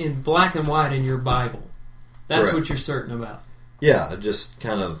what's in black and white in your Bible. That's Correct. what you're certain about. Yeah, just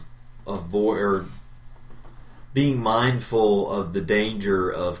kind of avoid or being mindful of the danger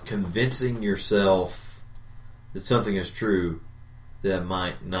of convincing yourself that something is true that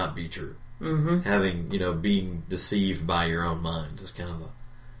might not be true. Mm-hmm. Having, being deceived by your own mind is kind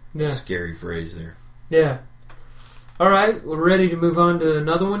of a scary phrase there. Yeah. All right, we're ready to move on to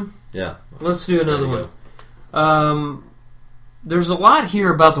another one? Yeah. Let's do another one. There's a lot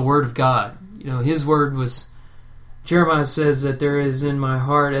here about the Word of God. His Word was... Jeremiah says that there is in my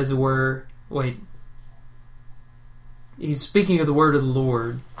heart as it were... Wait. He's speaking of the Word of the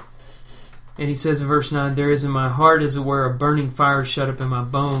Lord. And he says in verse 9, there is in my heart as it were a burning fire shut up in my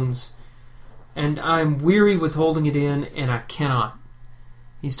bones. And I am weary with holding it in, and I cannot.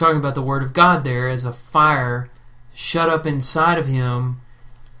 He's talking about the Word of God there as a fire shut up inside of him.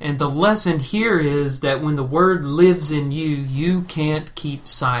 And the lesson here is that when the Word lives in you, you can't keep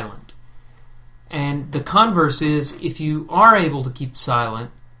silent. And the converse is, if you are able to keep silent,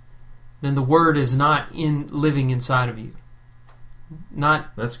 then the Word is not living inside of you.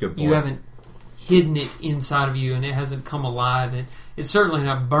 That's a good point. You haven't hidden it inside of you, and it hasn't come alive. It's certainly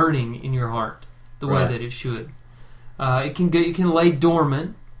not burning in your heart the way that it should. It can lay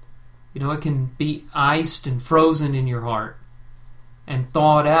dormant. It can be iced and frozen in your heart and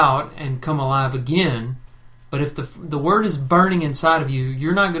thawed out and come alive again. But if the Word is burning inside of you,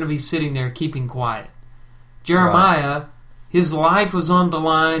 you're not going to be sitting there keeping quiet. Jeremiah, his life was on the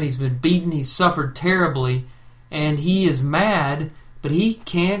line. He's been beaten. He's suffered terribly. And he is mad, but he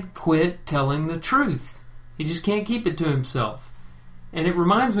can't quit telling the truth. He just can't keep it to himself. And it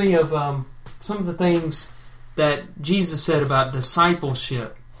reminds me of some of the things that Jesus said about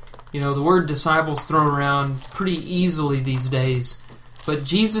discipleship. The word disciples thrown around pretty easily these days. But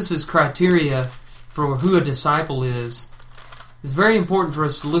Jesus' criteria for who a disciple is very important for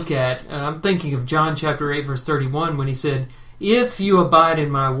us to look at. I'm thinking of John chapter 8, verse 31, when he said, if you abide in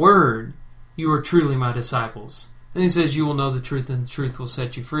my word, you are truly my disciples. And he says, you will know the truth, and the truth will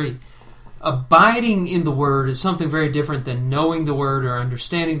set you free. Abiding in the Word is something very different than knowing the Word or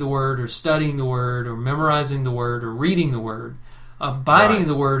understanding the Word or studying the Word or memorizing the Word or reading the Word. Abiding in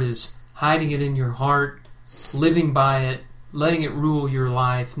the Word is hiding it in your heart, living by it, letting it rule your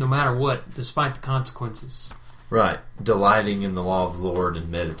life no matter what, despite the consequences. Right. Delighting in the law of the Lord and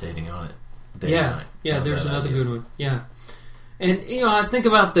meditating on it day and night. Yeah, there's another good one. Yeah. And, I think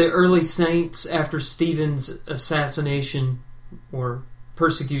about the early saints after Stephen's assassination or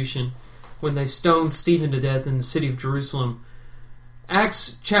persecution, when they stoned Stephen to death in the city of Jerusalem.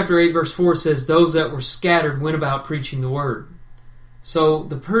 Acts chapter 8, verse 4 says, those that were scattered went about preaching the word. So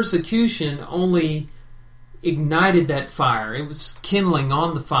the persecution only ignited that fire. It was kindling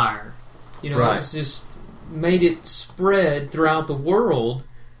on the fire. It was just made it spread throughout the world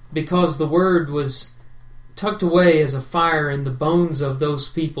because the word was tucked away as a fire in the bones of those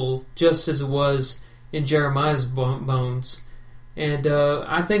people, just as it was in Jeremiah's bones. And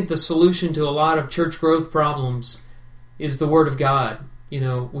I think the solution to a lot of church growth problems is the Word of God.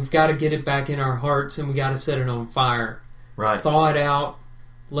 We've got to get it back in our hearts, and we got to set it on fire. Right. Thaw it out,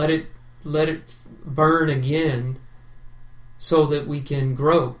 let it burn again, so that we can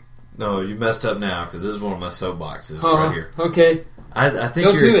grow. No, you messed up now, because this is one of my soapboxes right here. Okay. I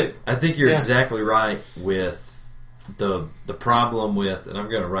think Go to it. I think you're exactly right with the problem with, and I'm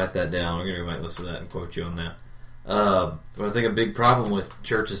going to write that down. I'm going to go back and listen to that and quote you on that. But I think a big problem with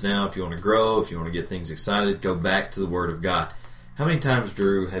churches now, if you want to grow, if you want to get things excited, go back to the Word of God. How many times,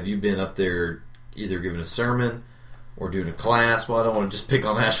 Drew, have you been up there either giving a sermon or doing a class? Well, I don't want to just pick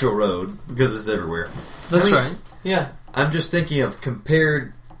on Asheville Road because it's everywhere. That's right. Yeah. I'm just thinking of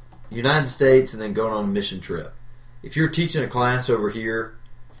compared United States and then going on a mission trip. If you're teaching a class over here,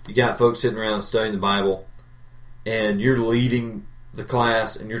 you got folks sitting around studying the Bible, and you're leading the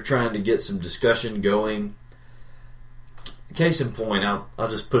class and you're trying to get some discussion going. Case in point, I'll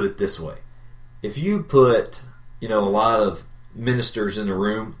just put it this way. If you put, a lot of ministers in the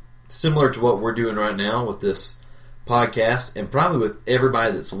room, similar to what we're doing right now with this podcast, and probably with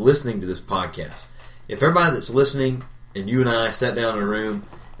everybody that's listening to this podcast, if everybody that's listening and you and I sat down in a room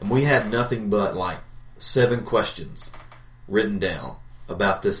and we had nothing but 7 questions written down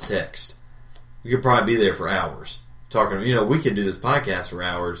about this text, we could probably be there for hours talking. We could do this podcast for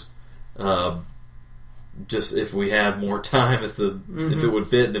hours, just if we had more time, if it would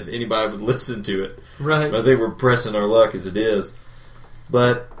fit, and if anybody would listen to it. Right. But I think we're pressing our luck as it is.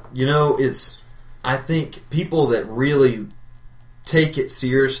 But I think people that really take it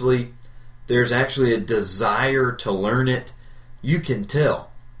seriously, There's actually a desire to learn it. You can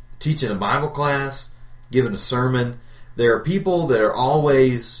tell. Teaching a Bible class, giving a sermon, there are people that are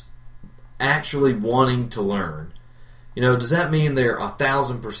always actually wanting to learn. Does that mean they're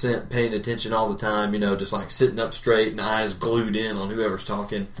 1,000% paying attention all the time, just like sitting up straight and eyes glued in on whoever's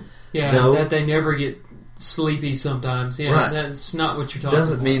talking? Yeah, no. That they never get sleepy sometimes. Yeah, right. That's not what you're talking about.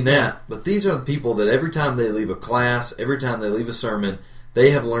 Doesn't mean that. But these are the people that every time they leave a class, every time they leave a sermon,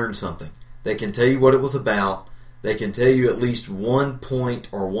 they have learned something. They can tell you what it was about. They can tell you at least one point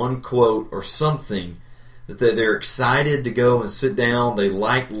or one quote or something that they're excited to go and sit down. They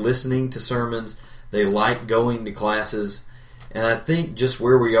like listening to sermons. They like going to classes. And I think just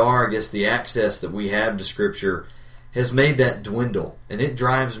where we are, I guess the access that we have to Scripture has made that dwindle. And it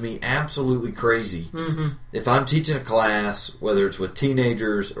drives me absolutely crazy. Mm-hmm. If I'm teaching a class, whether it's with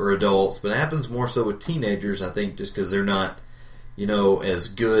teenagers or adults, but it happens more so with teenagers, I think, just because they're not, as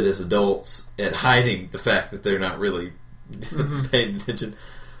good as adults at hiding the fact that they're not really paying attention.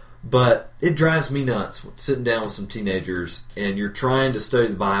 But it drives me nuts sitting down with some teenagers and you're trying to study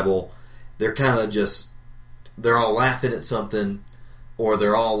the Bible. They're kind of they're all laughing at something, or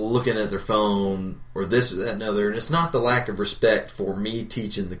they're all looking at their phone, or this or that and other. And it's not the lack of respect for me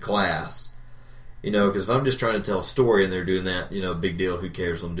teaching the class, because if I'm just trying to tell a story and they're doing that, big deal, who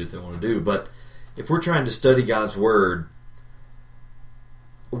cares, let them do what they want to do. But if we're trying to study God's Word,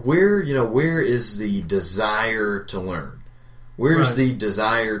 where is the desire to learn? Where's the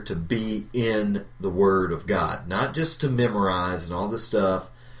desire to be in the Word of God? Not just to memorize and all this stuff.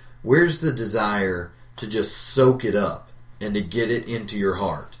 Where's the desire to just soak it up and to get it into your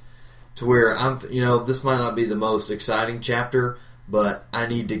heart? To where this might not be the most exciting chapter, but I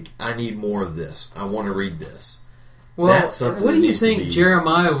need more of this. I want to read this. Well, what do you think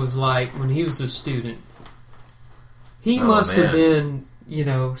Jeremiah was like when he was a student? He must have been,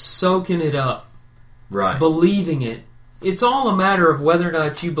 soaking it up. Right. Believing it. It's all a matter of whether or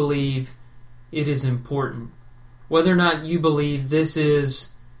not you believe it is important. Whether or not you believe this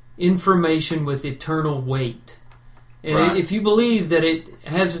is information with eternal weight. And if you believe that it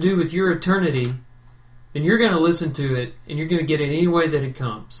has to do with your eternity, then you're going to listen to it, and you're going to get it any way that it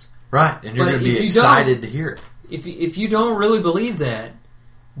comes. Right, and you're going to be excited to hear it. If you don't really believe that,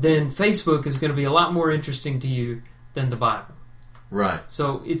 then Facebook is going to be a lot more interesting to you than the Bible. Right.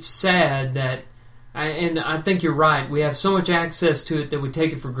 So it's sad that, and I think you're right, we have so much access to it that we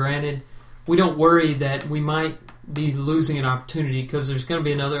take it for granted. We don't worry that we might be losing an opportunity, because there's going to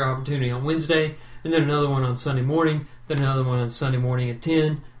be another opportunity on Wednesday, and then another one on Sunday morning, then another one on Sunday morning at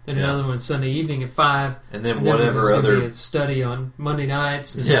 10, then another one Sunday evening at 5, and then whatever other be a study on Monday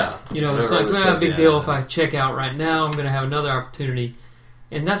nights. And, it's like, big deal if I check out right now, I'm going to have another opportunity.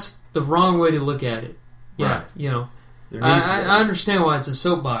 And that's the wrong way to look at it. Yeah, right. I understand why it's a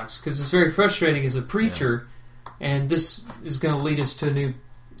soapbox, because it's very frustrating as a preacher, and this is going to lead us to a new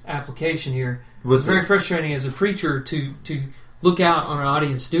application here. It's very frustrating as a preacher to look out on an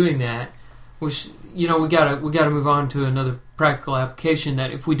audience doing that, which we got to move on to another practical application. That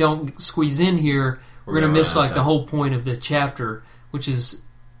if we don't squeeze in here, we're going to miss the whole point of the chapter, which is,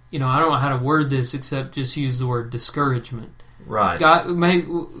 I don't know how to word this except just use the word discouragement. Right.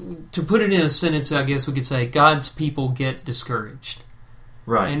 To put it in a sentence, I guess we could say God's people get discouraged.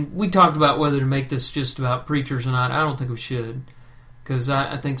 Right. And we talked about whether to make this just about preachers or not. I don't think we should, because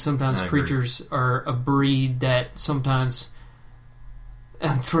I think sometimes preachers are a breed that sometimes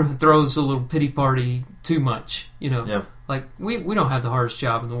throws a little pity party too much. Yep. Like we don't have the hardest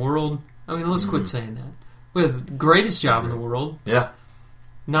job in the world. I mean, let's quit saying that. We have the greatest job in the world. Yeah.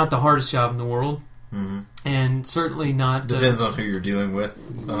 Not the hardest job in the world. Mm-hmm. And certainly not... Depends on who you're dealing with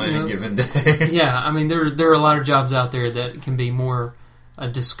on any given day. Yeah, I mean, there are a lot of jobs out there that can be more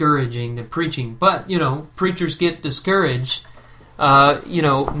discouraging than preaching. But, preachers get discouraged.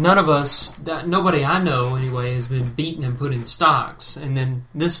 None of us, nobody I know anyway, has been beaten and put in stocks. And then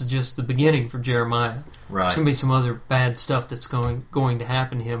this is just the beginning for Jeremiah. Right. There's going to be some other bad stuff that's going to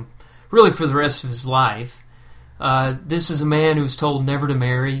happen to him, really for the rest of his life. This is a man who was told never to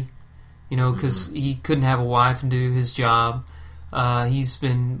marry, because he couldn't have a wife and do his job. He's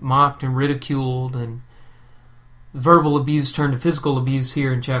been mocked and ridiculed, and verbal abuse turned to physical abuse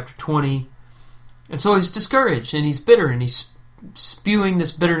here in chapter 20. And so he's discouraged, and he's bitter, and he's spewing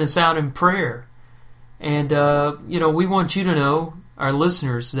this bitterness out in prayer. And, we want you to know, our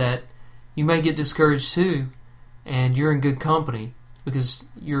listeners, that you may get discouraged too, and you're in good company, because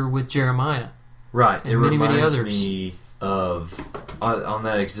you're with Jeremiah. Right. And many others. Me of, on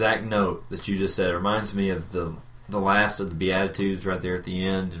that exact note that you just said, it reminds me of the last of the Beatitudes right there at the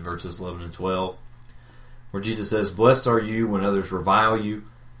end in verses 11 and 12, where Jesus says, "Blessed are you when others revile you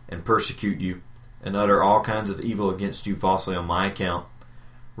and persecute you, and utter all kinds of evil against you falsely on my account.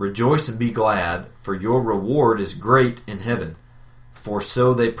 Rejoice and be glad, for your reward is great in heaven, for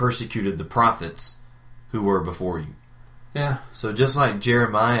so they persecuted the prophets who were before you. Yeah. So just like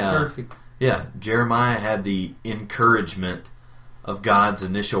Jeremiah, That's perfect. Yeah, Jeremiah had the encouragement of God's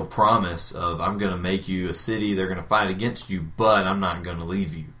initial promise of, I'm going to make you a city, they're going to fight against you, but I'm not going to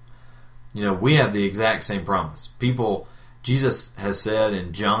leave you. You know, we have the exact same promise. Jesus has said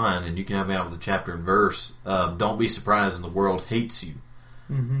in John, and you can help me out with the chapter and verse, don't be surprised when the world hates you.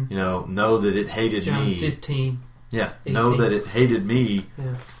 Mm-hmm. You know that it hated John me. 15. Yeah, 18. know that it hated me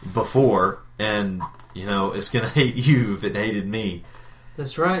before, and, it's going to hate you if it hated me.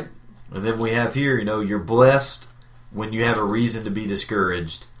 That's right. And then we have here, you're blessed when you have a reason to be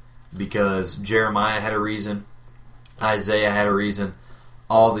discouraged, because Jeremiah had a reason, Isaiah had a reason,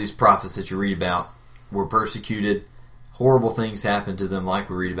 all these prophets that you read about were persecuted, horrible things happened to them like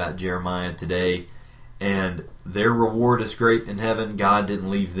we read about Jeremiah today, and their reward is great in heaven. God didn't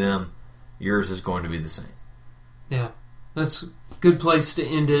leave them. Yours is going to be the same. Yeah, that's a good place to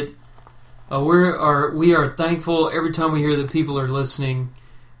end it. We are thankful every time we hear that people are listening.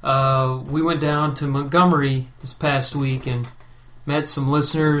 We went down to Montgomery this past week and met some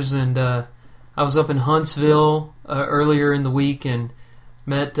listeners, and I was up in Huntsville earlier in the week and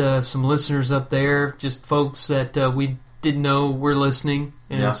met some listeners up there, just folks that we didn't know were listening,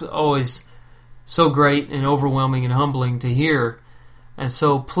 and It's always so great and overwhelming and humbling to hear. And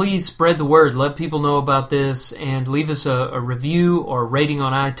so please spread the word. Let people know about this, and leave us a review or a rating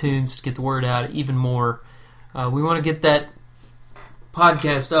on iTunes to get the word out even more. We want to get that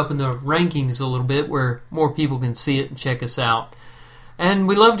podcast up in the rankings a little bit where more people can see it and check us out. And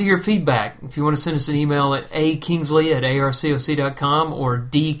we love to hear feedback. If you want to send us an email at akingsley@arcoc.com or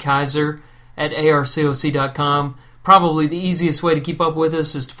dkaiser@arcoc.com. Probably the easiest way to keep up with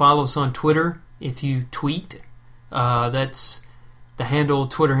us is to follow us on Twitter. If you tweet, that's the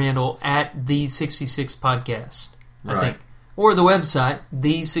Twitter handle @the66podcast, I think. Or the website,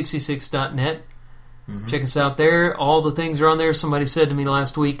 the66.net. Mm-hmm. Check us out there. All the things are on there. Somebody said to me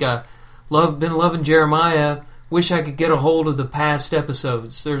last week, been loving Jeremiah. Wish I could get a hold of the past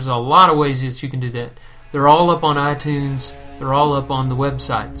episodes. There's a lot of ways that you can do that. They're all up on iTunes. They're all up on the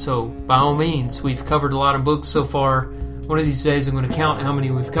website. So by all means, we've covered a lot of books so far. One of these days I'm going to count how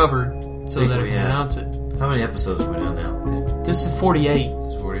many we've covered so that I can announce it. How many episodes have we done now? 50? This is 48.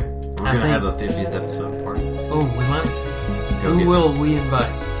 It's 48. We're going to have a 50th episode party. Oh, we might. Who will we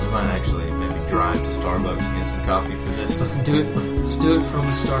invite? We might actually maybe drive to Starbucks and get some coffee for this. Let's do it from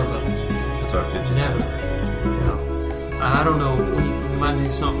the Starbucks. That's our 50th anniversary. Yeah. I don't know. We might do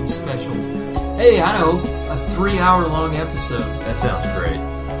something special. Hey, I know. A 3-hour-long episode. That sounds great.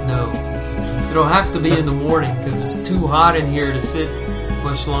 No. It'll have to be in the morning because it's too hot in here to sit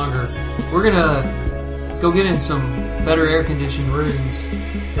much longer. We're going to go get in some better air-conditioned rooms.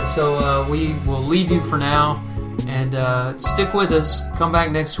 And so we will leave you for now. And stick with us. Come back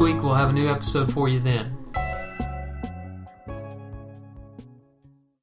next week. We'll have a new episode for you then.